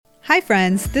Hi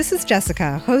friends, this is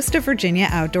Jessica, host of Virginia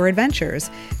Outdoor Adventures,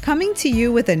 coming to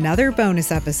you with another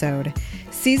bonus episode.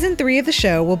 Season 3 of the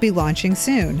show will be launching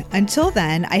soon. Until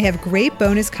then, I have great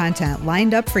bonus content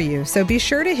lined up for you, so be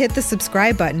sure to hit the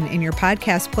subscribe button in your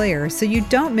podcast player so you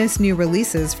don't miss new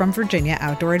releases from Virginia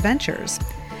Outdoor Adventures.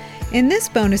 In this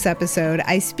bonus episode,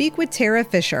 I speak with Tara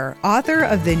Fisher, author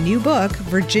of the new book,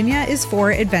 Virginia is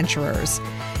for Adventurers.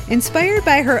 Inspired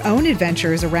by her own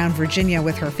adventures around Virginia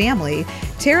with her family,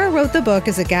 Tara wrote the book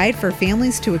as a guide for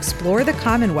families to explore the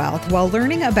Commonwealth while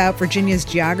learning about Virginia's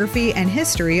geography and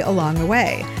history along the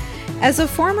way. As a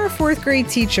former 4th grade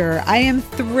teacher, I am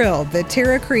thrilled that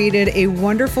Tara created a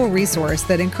wonderful resource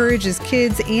that encourages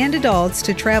kids and adults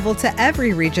to travel to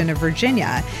every region of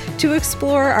Virginia to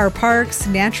explore our parks,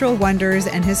 natural wonders,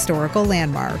 and historical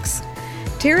landmarks.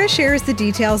 Tara shares the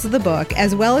details of the book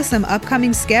as well as some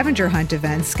upcoming scavenger hunt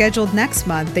events scheduled next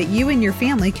month that you and your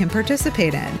family can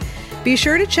participate in. Be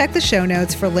sure to check the show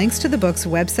notes for links to the book's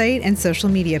website and social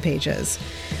media pages.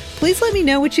 Please let me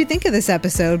know what you think of this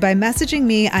episode by messaging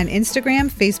me on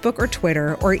Instagram, Facebook, or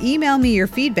Twitter, or email me your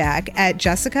feedback at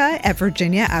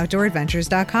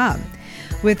jessica@virginiaoutdooradventures.com.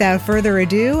 Without further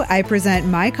ado, I present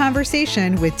my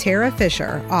conversation with Tara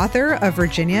Fisher, author of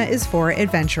Virginia is for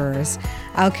Adventurers.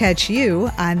 I'll catch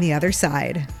you on the other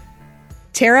side.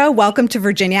 Tara, welcome to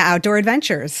Virginia Outdoor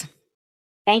Adventures.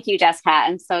 Thank you, Jessica.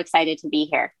 I'm so excited to be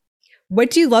here.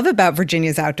 What do you love about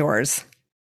Virginia's outdoors?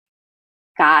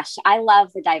 Gosh, I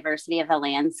love the diversity of the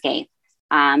landscape.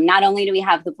 Not only do we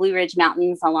have the Blue Ridge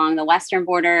Mountains along the western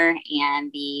border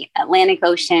and the Atlantic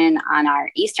Ocean on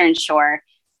our eastern shore,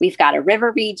 we've got a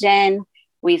river region.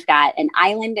 We've got an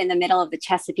island in the middle of the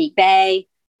Chesapeake Bay.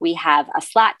 We have a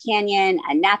slot canyon,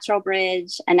 a natural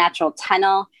bridge, a natural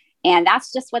tunnel, and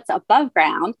that's just what's above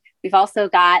ground. We've also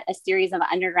got a series of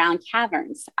underground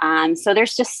caverns. So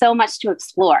there's just so much to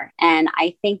explore. And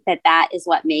I think that that is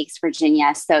what makes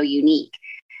Virginia so unique.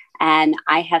 And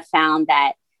I have found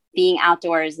that being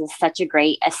outdoors is such a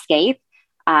great escape.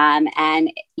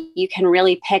 And you can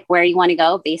really pick where you want to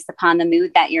go based upon the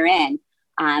mood that you're in.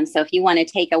 So if you want to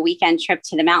take a weekend trip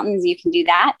to the mountains, you can do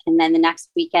that. And then the next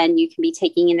weekend, you can be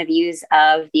taking in the views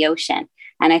of the ocean.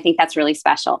 And I think that's really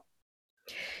special.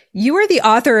 You are the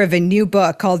author of a new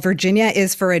book called Virginia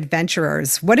is for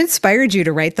Adventurers. What inspired you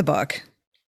to write the book?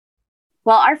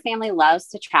 Well, our family loves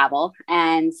to travel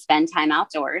and spend time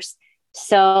outdoors.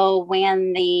 So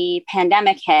when the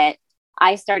pandemic hit,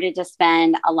 I started to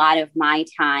spend a lot of my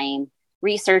time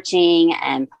researching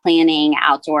and planning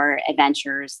outdoor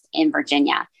adventures in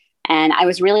Virginia. And I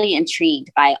was really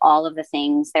intrigued by all of the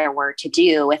things there were to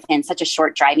do within such a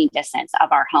short driving distance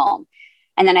of our home.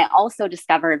 And then I also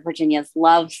discovered Virginia's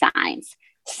love signs.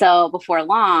 So before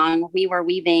long, we were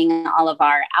weaving all of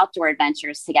our outdoor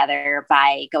adventures together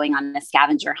by going on a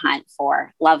scavenger hunt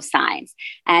for love signs.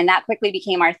 And that quickly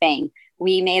became our thing.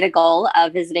 We made a goal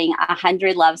of visiting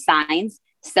 100 love signs.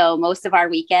 So most of our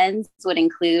weekends would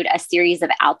include a series of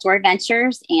outdoor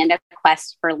adventures and a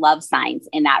quest for love signs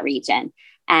in that region.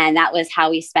 And that was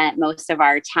how we spent most of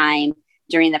our time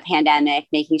during the pandemic,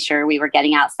 making sure we were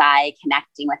getting outside,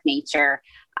 connecting with nature,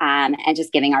 and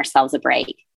just giving ourselves a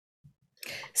break.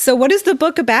 So what is the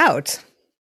book about?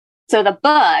 So the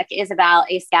book is about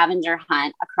a scavenger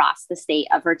hunt across the state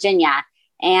of Virginia.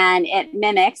 And it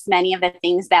mimics many of the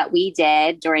things that we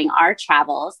did during our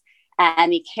travels.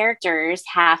 And the characters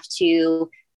have to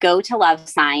go to love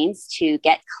signs to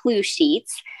get clue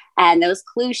sheets. And those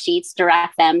clue sheets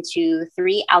direct them to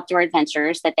 3 outdoor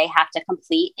adventures that they have to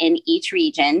complete in each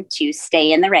region to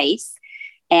stay in the race.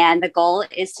 And the goal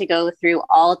is to go through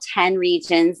all 10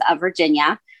 regions of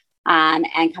Virginia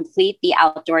and complete the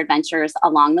outdoor adventures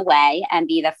along the way and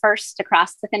be the first to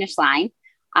cross the finish line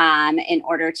in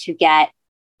order to get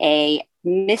a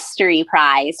mystery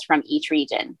prize from each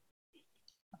region.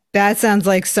 That sounds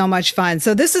like so much fun.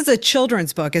 So this is a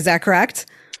children's book, is that correct?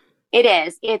 It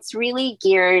is. It's really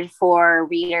geared for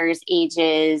readers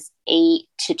ages 8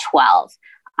 to 12.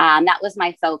 That was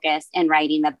my focus in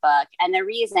writing the book. And the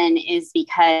reason is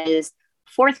because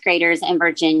 4th graders in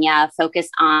Virginia focus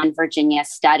on Virginia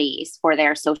studies for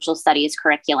their social studies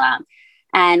curriculum.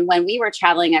 And when we were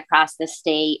traveling across the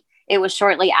state, it was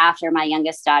shortly after my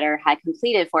youngest daughter had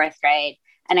completed 4th grade.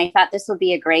 And I thought this would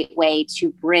be a great way to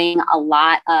bring a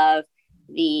lot of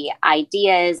the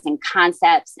ideas and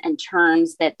concepts and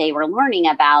terms that they were learning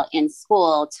about in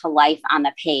school to life on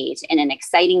the page in an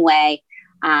exciting way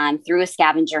through a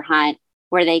scavenger hunt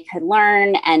where they could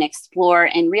learn and explore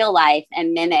in real life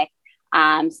and mimic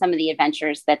some of the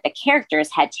adventures that the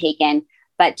characters had taken,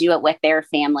 but do it with their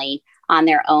family on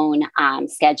their own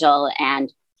schedule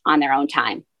and on their own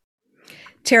time.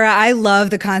 Tara, I love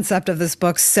the concept of this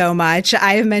book so much.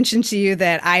 I have mentioned to you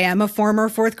that I am a former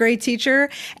fourth grade teacher,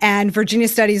 and Virginia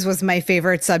Studies was my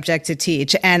favorite subject to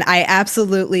teach. And I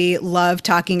absolutely love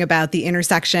talking about the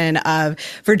intersection of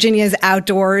Virginia's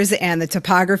outdoors and the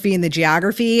topography and the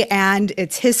geography and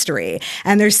its history.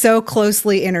 And they're so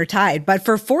closely intertied. But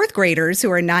for fourth graders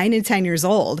who are 9 and 10 years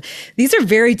old, these are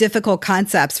very difficult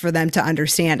concepts for them to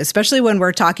understand, especially when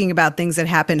we're talking about things that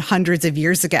happened hundreds of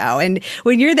years ago. And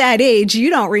when you're that age,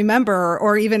 you don't remember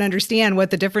or even understand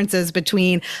what the difference is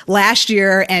between last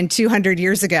year and 200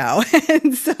 years ago.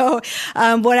 And so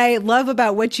what I love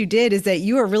about what you did is that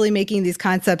you are really making these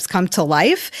concepts come to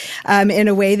life in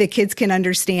a way that kids can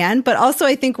understand. But also,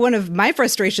 I think one of my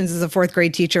frustrations as a fourth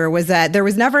grade teacher was that there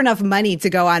was never enough money to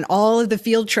go on all of the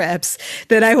field trips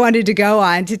that I wanted to go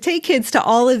on to take kids to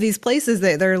all of these places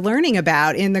that they're learning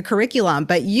about in the curriculum.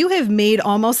 But you have made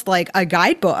almost like a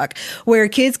guidebook where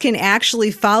kids can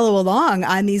actually follow along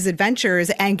on these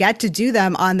adventures and get to do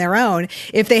them on their own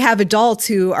if they have adults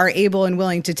who are able and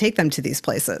willing to take them to these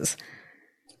places.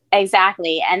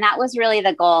 Exactly. And that was really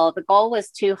the goal. The goal was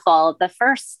twofold. The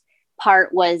first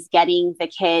part was getting the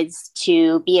kids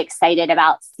to be excited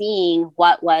about seeing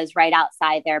what was right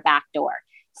outside their back door.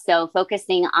 So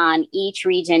focusing on each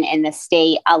region in the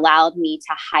state allowed me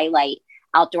to highlight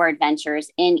outdoor adventures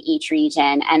in each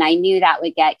region. And I knew that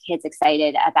would get kids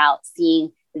excited about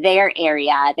seeing their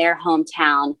area, their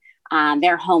hometown,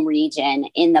 their home region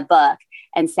in the book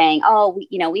and saying, oh,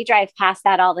 we drive past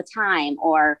that all the time,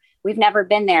 or we've never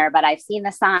been there, but I've seen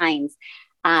the signs.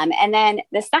 And then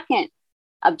the second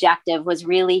objective was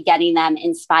really getting them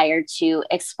inspired to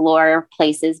explore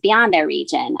places beyond their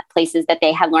region, places that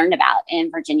they had learned about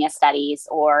in Virginia Studies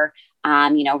or,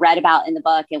 read about in the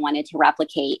book and wanted to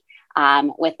replicate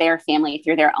with their family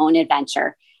through their own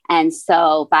adventure. And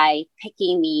so by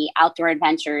picking the outdoor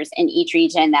adventures in each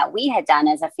region that we had done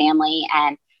as a family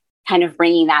and kind of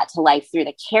bringing that to life through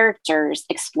the characters,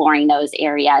 exploring those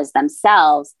areas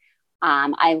themselves,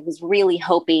 I was really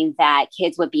hoping that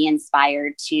kids would be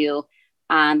inspired to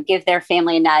give their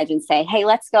family a nudge and say, hey,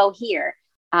 let's go here.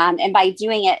 And by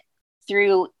doing it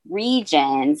through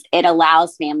regions, it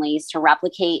allows families to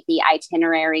replicate the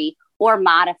itinerary or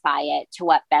modify it to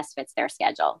what best fits their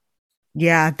schedule.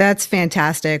 Yeah, that's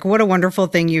fantastic. What a wonderful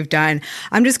thing you've done.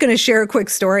 I'm just going to share a quick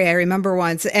story I remember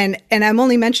once, and I'm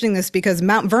only mentioning this because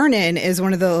Mount Vernon is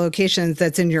one of the locations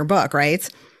that's in your book, right?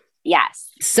 Yes.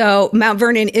 So Mount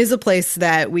Vernon is a place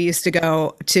that we used to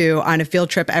go to on a field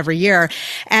trip every year.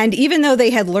 And even though they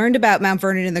had learned about Mount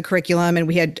Vernon in the curriculum and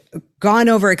we had gone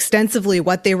over extensively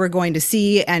what they were going to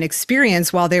see and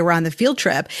experience while they were on the field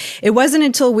trip, it wasn't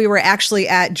until we were actually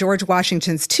at George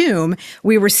Washington's tomb,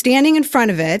 we were standing in front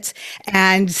of it.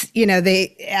 And,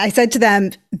 I said to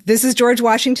them, this is George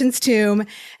Washington's tomb.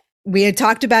 We had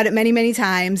talked about it many, many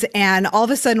times. And all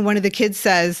of a sudden, one of the kids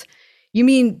says, you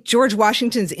mean George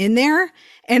Washington's in there?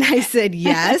 And I said,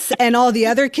 yes. And all the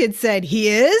other kids said, he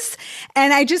is.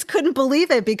 And I just couldn't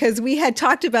believe it because we had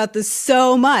talked about this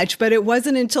so much, but it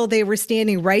wasn't until they were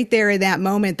standing right there in that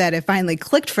moment that it finally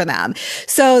clicked for them.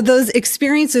 So those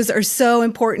experiences are so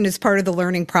important as part of the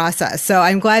learning process. So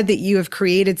I'm glad that you have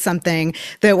created something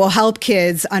that will help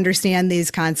kids understand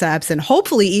these concepts and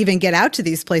hopefully even get out to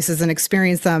these places and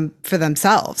experience them for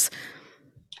themselves.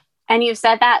 And you've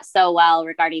said that so well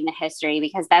regarding the history,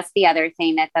 because that's the other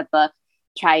thing that the book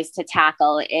tries to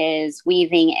tackle is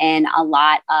weaving in a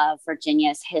lot of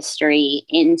Virginia's history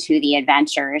into the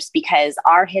adventures, because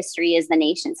our history is the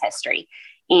nation's history.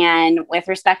 And with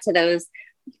respect to those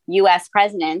U.S.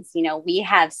 presidents, we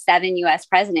have 7 U.S.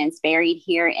 presidents buried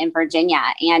here in Virginia.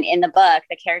 And in the book,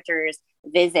 the characters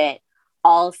visit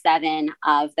all 7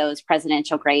 of those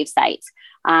presidential grave sites.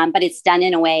 But it's done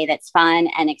in a way that's fun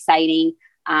and exciting,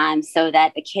 so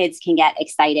that the kids can get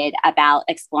excited about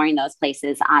exploring those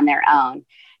places on their own.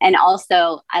 And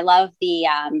also, I love the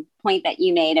point that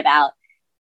you made about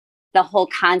the whole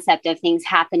concept of things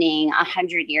happening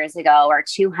 100 years ago or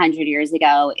 200 years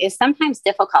ago is sometimes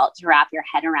difficult to wrap your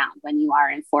head around when you are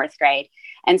in 4th grade.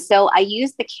 And so I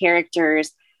use the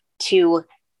characters to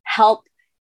help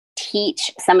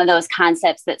teach some of those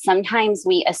concepts that sometimes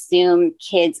we assume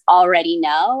kids already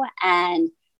know,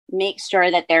 and make sure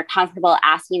that they're comfortable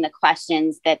asking the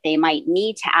questions that they might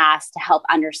need to ask to help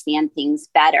understand things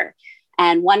better.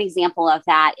 And one example of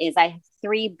that is I have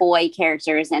 3 boy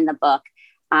characters in the book,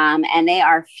 and they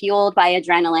are fueled by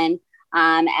adrenaline,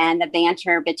 and the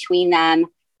banter between them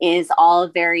is all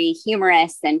very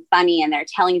humorous and funny, and they're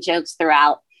telling jokes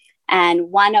throughout.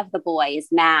 And one of the boys,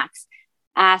 Max,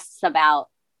 asks about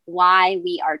why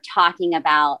we are talking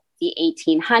about the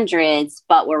 1800s,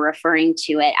 but we're referring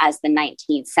to it as the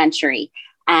 19th century.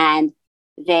 And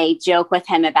they joke with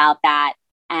him about that,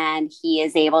 and he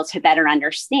is able to better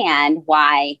understand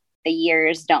why the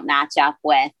years don't match up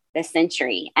with the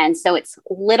century. And so it's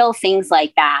little things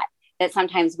like that that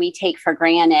sometimes we take for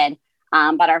granted,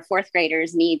 but our fourth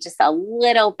graders need just a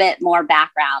little bit more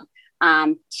background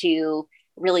to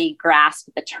really grasp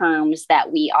the terms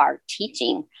that we are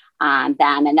teaching them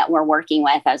and that we're working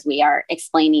with as we are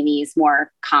explaining these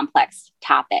more complex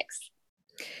topics.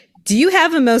 Do you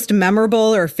have a most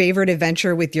memorable or favorite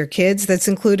adventure with your kids that's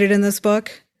included in this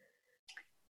book?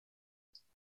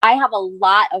 I have a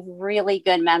lot of really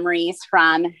good memories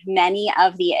from many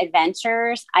of the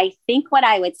adventures. I think what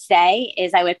I would say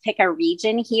is I would pick a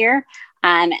region here.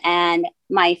 And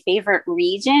my favorite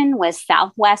region was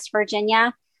Southwest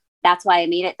Virginia. That's why I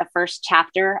made it the first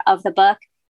chapter of the book.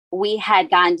 We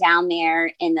had gone down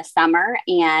there in the summer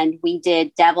and we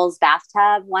did Devil's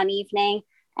Bathtub one evening,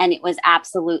 and it was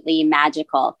absolutely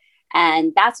magical.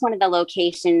 And that's one of the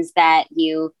locations that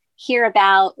you hear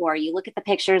about, or you look at the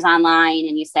pictures online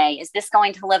and you say, is this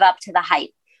going to live up to the hype?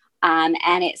 And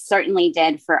it certainly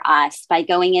did for us. By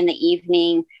going in the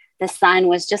evening, the sun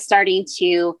was just starting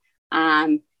to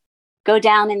go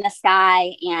down in the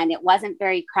sky, and it wasn't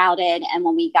very crowded. And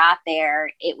when we got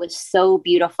there, it was so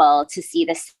beautiful to see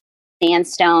the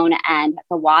sandstone, and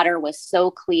the water was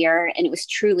so clear, and it was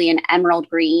truly an emerald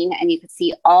green, and you could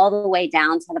see all the way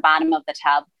down to the bottom of the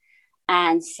tub.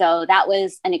 And so that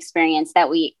was an experience that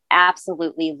we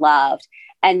absolutely loved.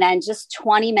 And then just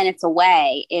 20 minutes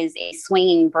away is a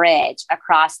swinging bridge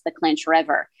across the Clinch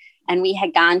River. And we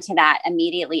had gone to that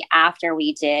immediately after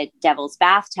we did Devil's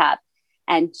Bathtub.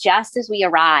 And just as we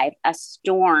arrived, a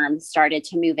storm started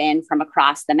to move in from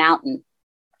across the mountain.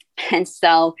 And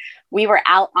so we were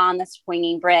out on the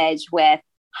swinging bridge with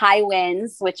high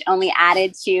winds, which only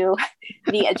added to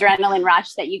the adrenaline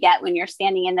rush that you get when you're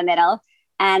standing in the middle.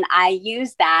 And I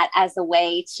used that as a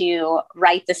way to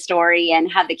write the story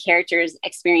and have the characters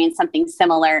experience something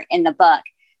similar in the book.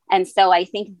 And so I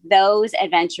think those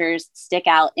adventures stick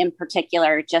out in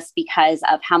particular just because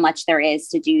of how much there is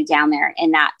to do down there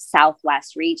in that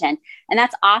Southwest region. And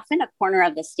that's often a corner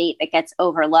of the state that gets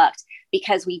overlooked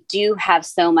because we do have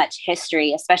so much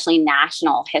history, especially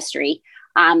national history,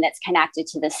 that's connected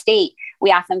to the state.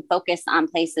 We often focus on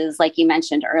places like you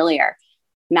mentioned earlier,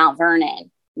 Mount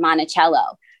Vernon,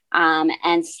 Monticello.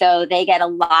 And so they get a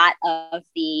lot of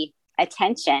the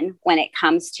attention when it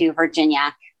comes to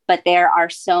Virginia, but there are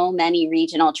so many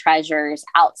regional treasures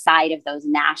outside of those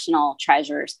national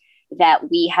treasures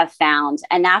that we have found.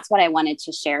 And that's what I wanted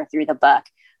to share through the book.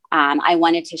 I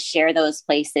wanted to share those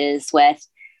places with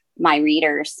my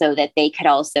readers so that they could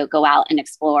also go out and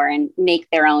explore and make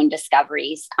their own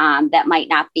discoveries that might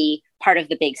not be part of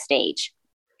the big stage.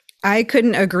 I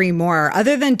couldn't agree more.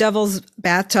 Other than Devil's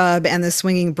Bathtub and the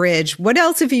swinging bridge, what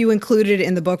else have you included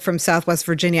in the book from Southwest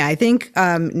Virginia? I think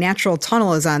Natural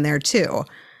Tunnel is on there too.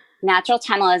 Natural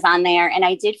Tunnel is on there. And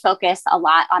I did focus a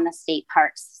lot on the state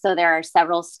parks. So there are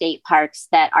several state parks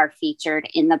that are featured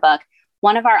in the book.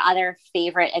 One of our other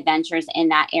favorite adventures in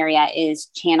that area is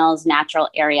Channels Natural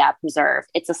Area Preserve.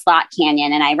 It's a slot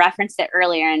canyon. And I referenced it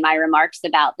earlier in my remarks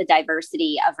about the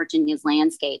diversity of Virginia's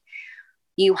landscape.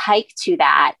 You hike to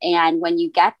that. And when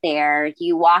you get there,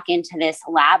 you walk into this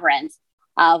labyrinth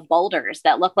of boulders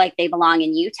that look like they belong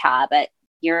in Utah, but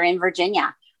you're in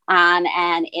Virginia.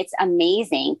 And it's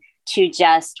amazing to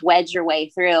just wedge your way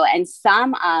through. And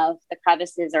some of the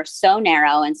crevices are so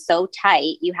narrow and so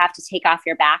tight, you have to take off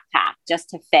your backpack just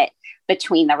to fit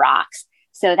between the rocks.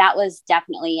 So that was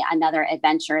definitely another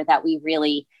adventure that we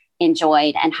really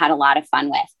enjoyed and had a lot of fun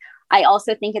with. I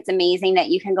also think it's amazing that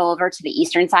you can go over to the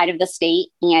eastern side of the state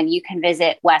and you can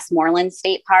visit Westmoreland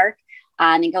State Park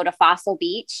and go to Fossil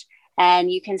Beach,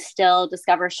 and you can still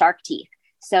discover shark teeth.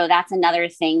 So that's another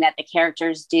thing that the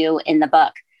characters do in the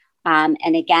book. And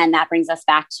again, that brings us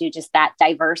back to just that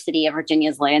diversity of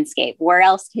Virginia's landscape. Where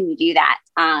else can you do that?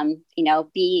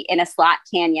 Be in a slot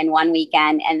canyon one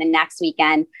weekend and the next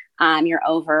weekend you're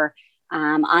over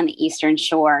on the eastern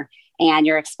shore and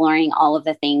you're exploring all of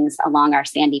the things along our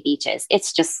sandy beaches.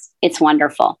 It's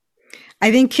wonderful.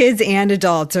 I think kids and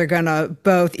adults are going to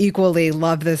both equally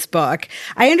love this book.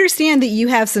 I understand that you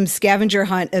have some scavenger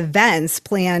hunt events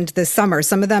planned this summer.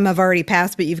 Some of them have already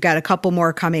passed, but you've got a couple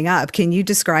more coming up. Can you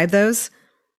describe those?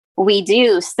 We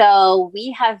do. So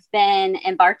we have been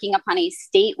embarking upon a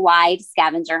statewide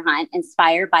scavenger hunt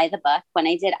inspired by the book. When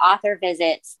I did author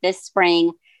visits this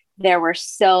spring, there were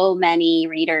so many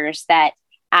readers that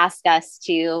asked us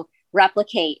to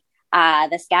replicate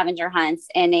the scavenger hunts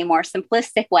in a more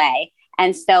simplistic way.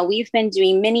 And so we've been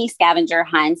doing mini scavenger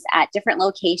hunts at different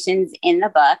locations in the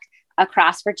book.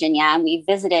 across Virginia, and we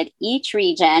visited each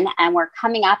region, and we're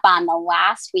coming up on the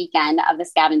last weekend of the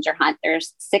scavenger hunt.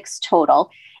 There's 6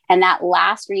 total, and that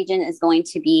last region is going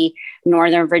to be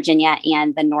Northern Virginia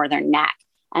and the Northern Neck.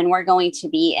 And we're going to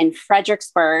be in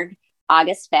Fredericksburg,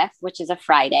 August 5th, which is a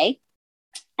Friday.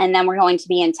 And then we're going to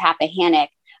be in Tappahannock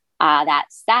that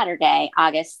Saturday,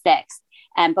 August 6th.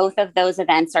 And both of those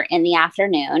events are in the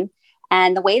afternoon.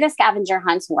 And the way the scavenger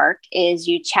hunts work is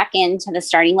you check into the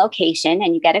starting location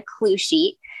and you get a clue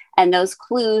sheet. And those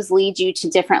clues lead you to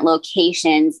different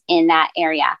locations in that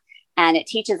area. And it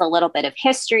teaches a little bit of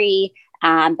history,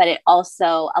 but it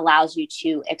also allows you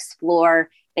to explore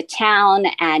the town,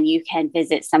 and you can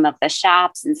visit some of the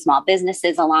shops and small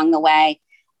businesses along the way.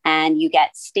 And you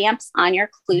get stamps on your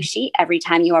clue sheet every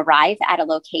time you arrive at a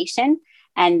location.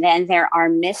 And then there are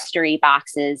mystery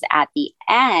boxes at the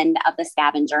end of the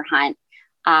scavenger hunt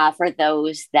for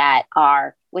those that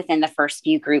are within the first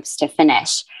few groups to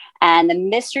finish. And the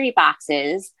mystery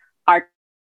boxes are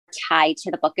tied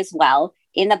to the book as well.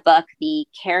 In the book, the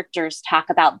characters talk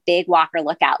about Big Walker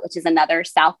Lookout, which is another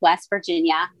Southwest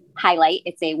Virginia highlight.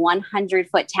 It's a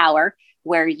 100-foot tower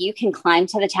where you can climb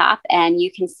to the top and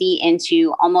you can see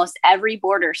into almost every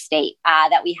border state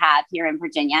that we have here in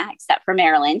Virginia, except for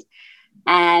Maryland.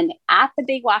 And at the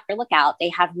Big Walker Lookout, they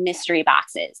have mystery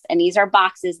boxes. And these are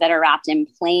boxes that are wrapped in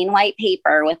plain white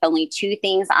paper with only 2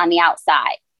 things on the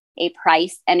outside, a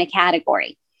price and a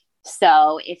category.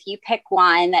 So if you pick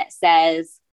one that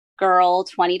says girl,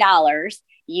 $20,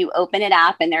 you open it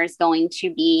up and there's going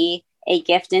to be a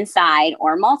gift inside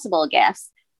or multiple gifts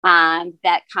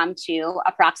that come to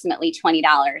approximately $20.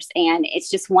 And it's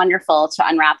just wonderful to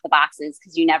unwrap the boxes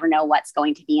because you never know what's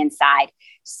going to be inside.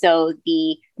 So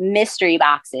the mystery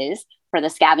boxes for the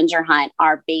scavenger hunt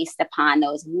are based upon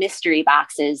those mystery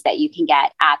boxes that you can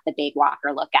get at the Big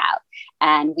Walker Lookout.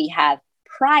 And we have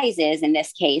prizes in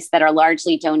this case that are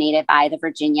largely donated by the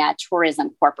Virginia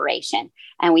Tourism Corporation.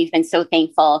 And we've been so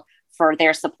thankful for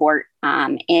their support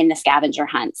in the scavenger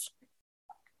hunts.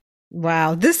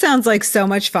 Wow. This sounds like so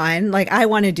much fun. Like, I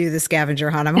want to do the scavenger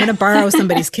hunt. I'm going to borrow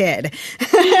somebody's kid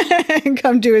and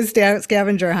come do a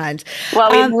scavenger hunt.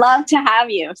 Well, we'd love to have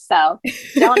you. So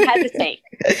don't hesitate.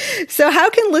 So how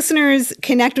can listeners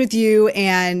connect with you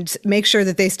and make sure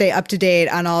that they stay up to date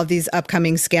on all of these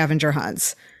upcoming scavenger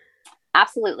hunts?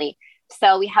 Absolutely.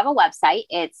 So we have a website.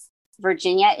 It's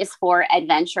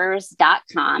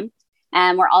virginiaisforadventures.com.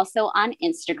 And we're also on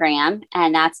Instagram,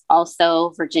 and that's also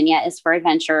Virginia is for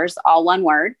Adventures, all one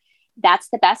word. That's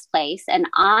the best place. And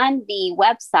on the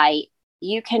website,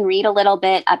 you can read a little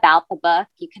bit about the book.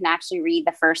 You can actually read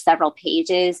the first several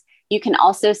pages. You can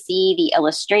also see the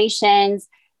illustrations.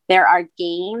 There are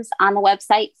games on the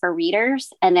website for readers,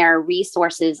 and there are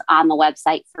resources on the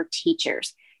website for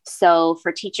teachers. So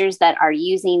for teachers that are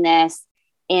using this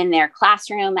in their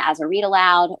classroom as a read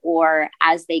aloud, or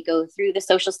as they go through the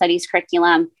social studies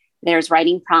curriculum, there's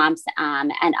writing prompts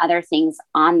and other things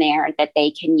on there that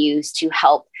they can use to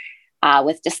help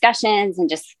with discussions and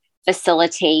just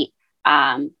facilitate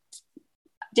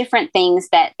different things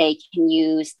that they can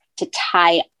use to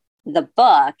tie the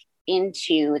book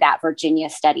into that Virginia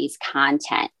studies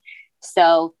content.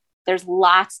 So there's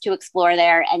lots to explore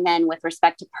there. And then with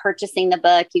respect to purchasing the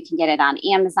book, you can get it on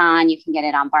Amazon, you can get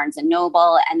it on Barnes and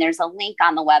Noble, and there's a link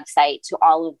on the website to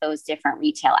all of those different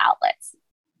retail outlets.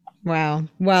 Wow.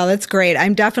 Wow, that's great.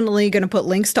 I'm definitely going to put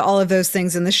links to all of those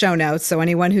things in the show notes. So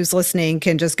anyone who's listening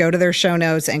can just go to their show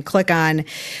notes and click on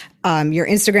your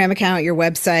Instagram account, your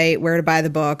website, where to buy the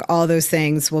book. All those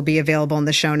things will be available in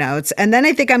the show notes. And then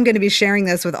I think I'm going to be sharing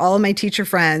this with all of my teacher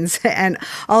friends and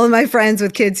all of my friends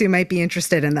with kids who might be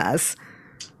interested in this.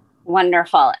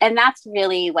 Wonderful. And that's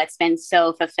really what's been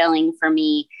so fulfilling for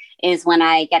me is when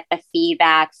I get the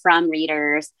feedback from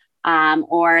readers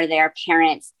or their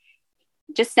parents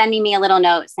just sending me a little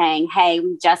note saying, hey,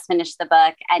 we just finished the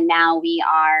book and now we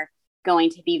are going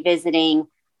to be visiting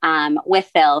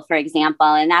Wytheville, for example.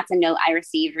 And that's a note I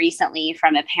received recently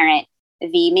from a parent.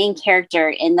 The main character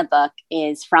in the book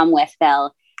is from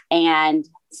Wytheville. And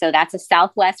so that's a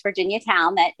Southwest Virginia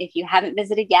town that if you haven't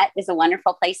visited yet is a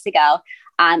wonderful place to go.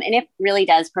 And it really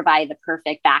does provide the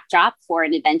perfect backdrop for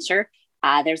an adventure.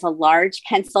 There's a large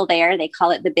pencil there. They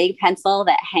call it the Big Pencil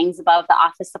that hangs above the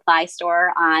office supply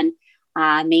store on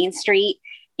Main Street.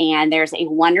 And there's a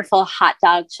wonderful hot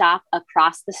dog shop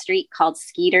across the street called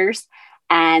Skeeter's.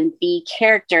 And the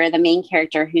main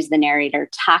character, who's the narrator,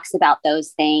 talks about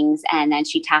those things. And then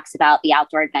she talks about the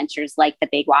outdoor adventures like the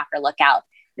Big Walker Lookout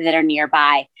that are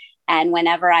nearby. And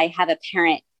whenever I have a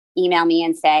parent email me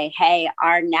and say, hey,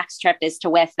 our next trip is to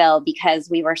Wytheville because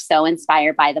we were so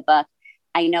inspired by the book,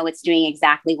 I know it's doing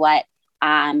exactly what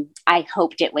I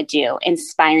hoped it would do,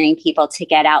 inspiring people to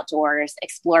get outdoors,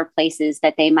 explore places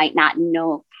that they might not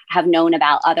have known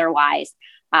about otherwise.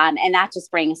 And that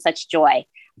just brings such joy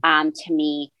to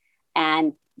me.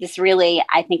 And this really,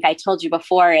 I think I told you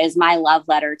before, is my love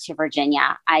letter to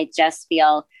Virginia. I just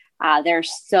feel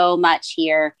there's so much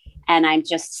here, and I'm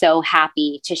just so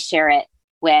happy to share it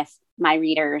with my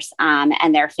readers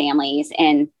and their families,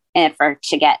 and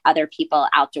to get other people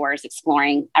outdoors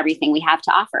exploring everything we have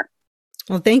to offer.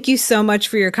 Well, thank you so much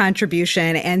for your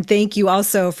contribution. And thank you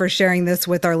also for sharing this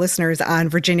with our listeners on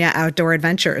Virginia Outdoor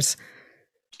Adventures.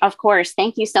 Of course.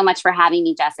 Thank you so much for having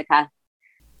me, Jessica.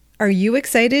 Are you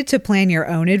excited to plan your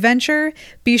own adventure?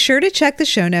 Be sure to check the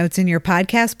show notes in your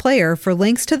podcast player for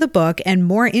links to the book and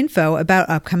more info about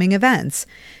upcoming events.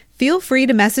 Feel free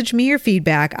to message me your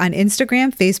feedback on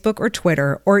Instagram, Facebook, or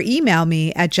Twitter, or email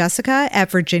me at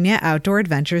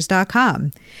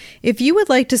jessica@virginiaoutdooradventures.com. If you would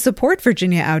like to support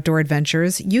Virginia Outdoor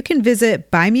Adventures, you can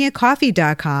visit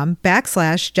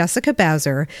buymeacoffee.com/Jessica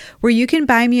Bowser, where you can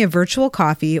buy me a virtual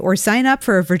coffee or sign up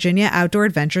for a Virginia Outdoor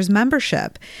Adventures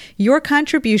membership. Your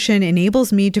contribution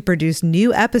enables me to produce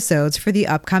new episodes for the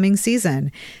upcoming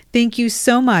season. Thank you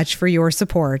so much for your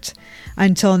support.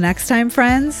 Until next time,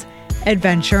 friends,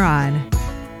 adventure on.